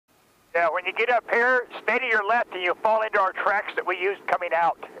Yeah, when you get up here, stay to your left and you'll fall into our tracks that we used coming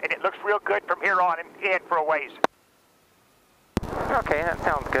out. And it looks real good from here on and in for a ways. Okay, that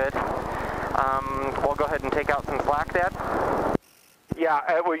sounds good. We'll go ahead and take out some slack, Dad.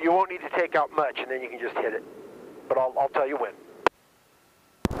 Yeah, well, you won't need to take out much, and then you can just hit it. But I'll tell you when.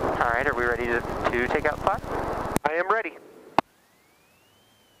 All right, are we ready to take out slack? I am ready.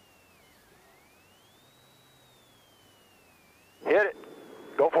 Hit it.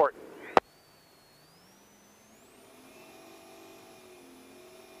 Go for it.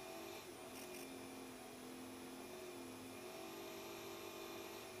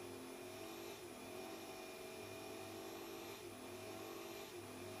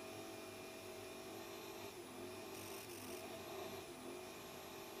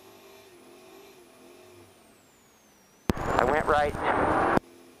 I went right.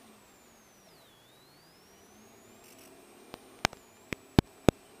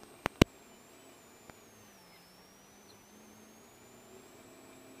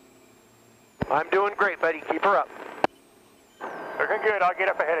 I'm doing great, buddy. Keep her up. Looking good. I'll get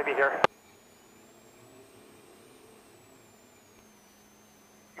up ahead of you here.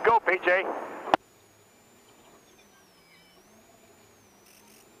 Go, PJ.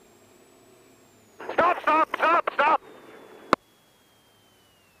 Stop, stop, stop, stop!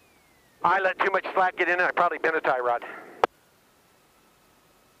 I let too much slack get in and I probably bent a tie rod.